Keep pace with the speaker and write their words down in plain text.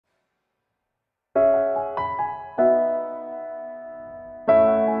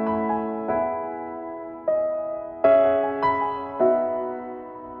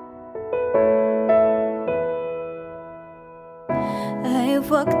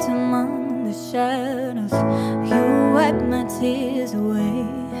walked among the shadows, you wiped my tears away.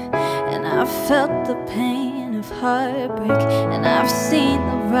 And I felt the pain of heartbreak, and I've seen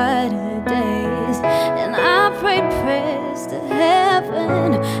the brighter days. And I prayed prayers to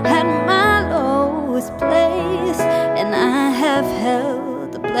heaven at my lowest place. And I have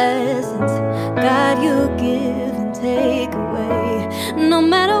held the blessings God, you give and take away. No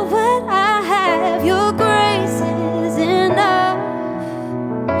matter what I have, your grace is enough.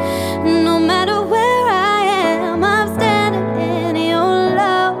 No matter where I am, I'm standing in your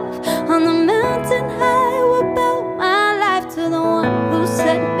love. On the mountain high, will bow my life to the one who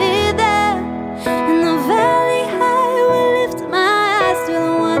set me there. In the valley high, will lift my eyes to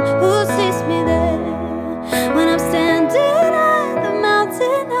the one who sees me there. When I'm standing on the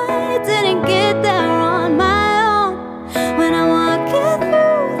mountain, I didn't get there on my own. When I'm walking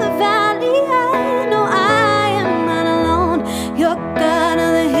through the valley, I know I am not alone. You're God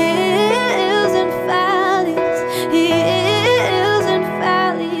of the hills and valleys, hills and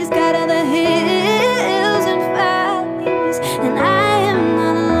valleys, God of the hills and valleys, and I am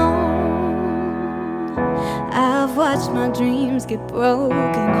not alone. I've watched my dreams get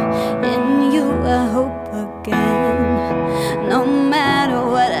broken. In you I hope again. No matter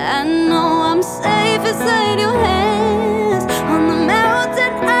what, I know I'm safe inside your hands. On the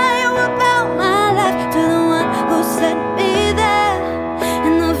mountain I will bow my life to the one who set me there.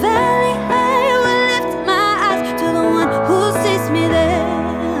 In the valley I will lift my eyes to the one who sees me there.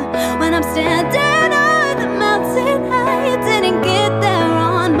 When I'm standing on the mountain, I didn't get there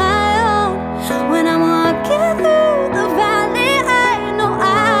on my own. When I'm walking through the valley, I know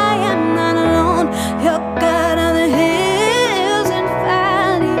I am not alone. You're God of the hills and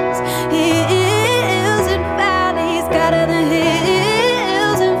valleys, hills and valleys, God of the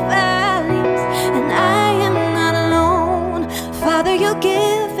hills and valleys, and I am not alone. Father, you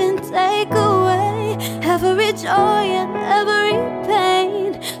give and take away every joy and every pain.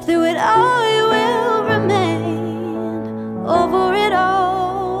 Through it all you will remain, over it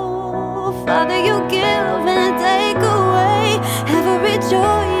all. Father, you give and take away every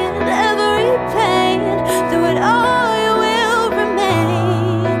joy and every pain. Through it all you will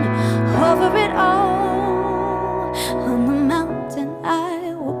remain, over it all. On the mountain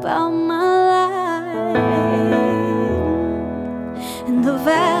I will bow my life. In the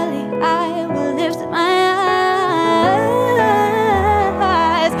valley I will lift my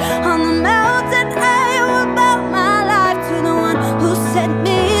eyes. On the mountain I will bow my life to the one who set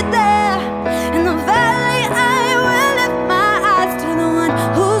me there. In the valley I will lift my eyes to the one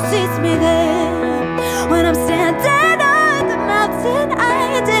who sees me there. When I'm standing on the mountain,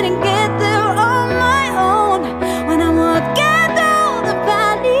 I didn't get there on my own. When I'm walking through the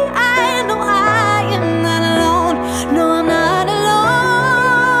valley, I know I am not alone. No, I'm not alone.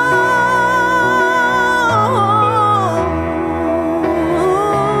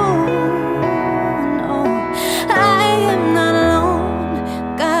 No, I am not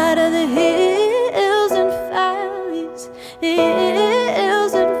alone. God of the hills and valleys,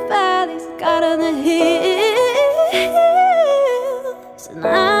 hills and valleys, God of the hills, and I